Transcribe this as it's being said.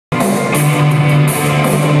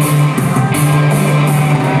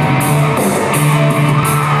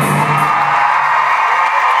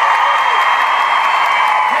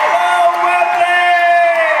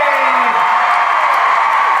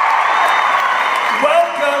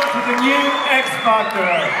to the new X Factor.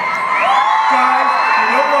 Guys, you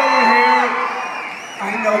know why we're here?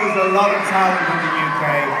 I know there's a lot of talent in the UK,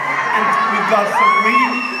 and we've got some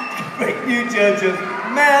really great new judges.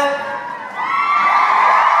 Mel.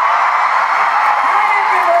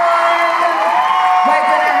 We're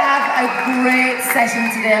going to have a great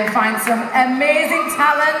session today and find some amazing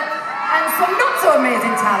talent and some not so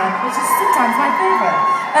amazing talent, which is sometimes my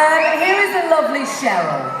favourite. Here is the lovely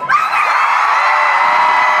Cheryl.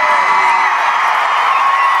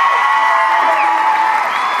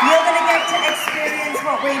 You're going to get to experience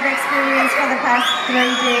what we've experienced for the past 3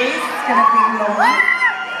 days. It's going to be long.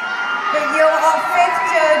 But you're our 5th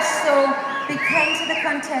judge, so be kind to the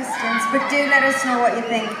contestants, but do let us know what you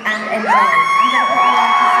think and enjoy. I'm going to put you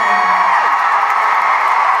on to say.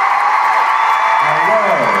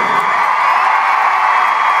 Hello.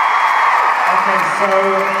 Okay, so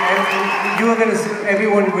you are going to see,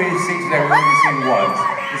 everyone we've seen today, we've only seen once.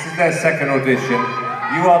 This is their second audition.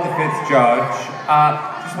 You are the 5th judge.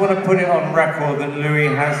 Just want to put it on record that Louis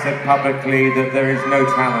has said publicly that there is no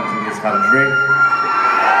talent in this country.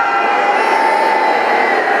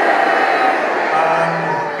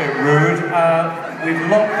 Rude. We've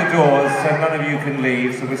locked the doors so none of you can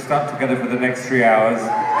leave, so we're stuck together for the next 3 hours.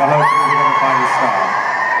 But hopefully we're going to find a star.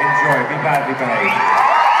 Enjoy. Be badly behaved.